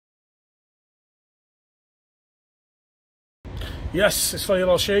Yes, it's Thaer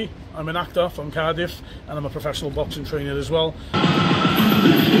Al-Shayei. I'm an actor from Cardiff and I'm a professional boxing trainer as well.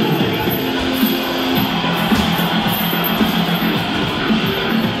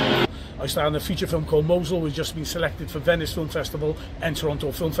 I starred in a feature film called Mosul, which has just been selected for Venice Film Festival and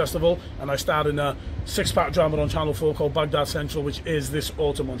Toronto Film Festival, and I starred in a 6-part drama on Channel 4 called Baghdad Central, which is this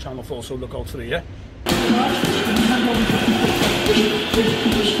autumn on Channel 4, so look out for it, yeah?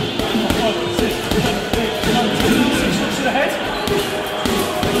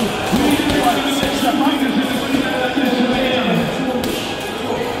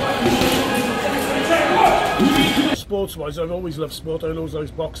 Sports-wise, I've always loved sport. I always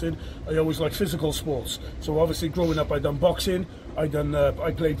liked boxing. I always liked physical sports. So obviously, growing up, I done boxing. I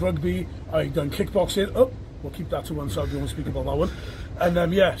played rugby. I done kickboxing. Oh, we'll keep that to one side. We won't speak about that one.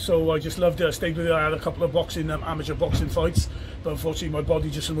 And yeah, so I just loved it. I stayed with it. I had a couple of amateur boxing fights, but unfortunately, my body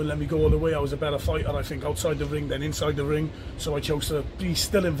just wouldn't let me go all the way. I was a better fighter, I think, outside the ring than inside the ring. So I chose to be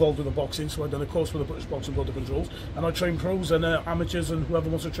still involved with the boxing. So I done a course with the British Boxing Board of Controls, and I train pros and amateurs and whoever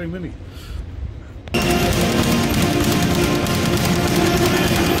wants to train with me.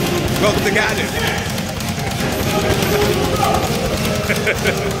 Welcome to Cardiff.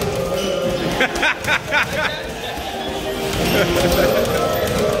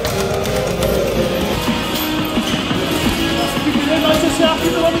 Nice to see after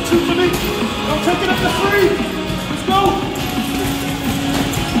the 1 and 2 for me. I'm taking up the 3. Let's go.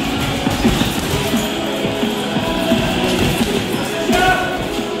 Yeah.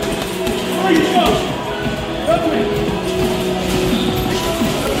 3, go. Lovely.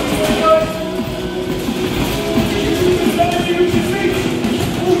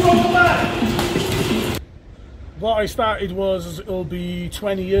 What I started was, it'll be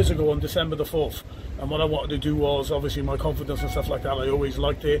 20 years ago on December the 4th, and what I wanted to do was, obviously my confidence and stuff like that, I always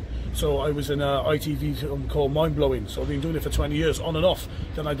liked it, so I was in an ITV film called Mind Blowing, so I've been doing it for 20 years, on and off.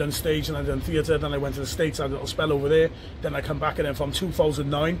 Then I done stage, and I done theatre, then I went to the States, I had a little spell over there, then I come back, and then from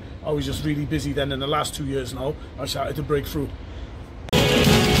 2009, I was just really busy. Then in the last 2 years now, I started to break through. 3,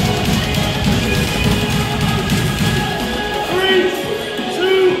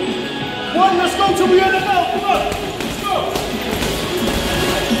 2, 1, let's go till we end the belt, come on!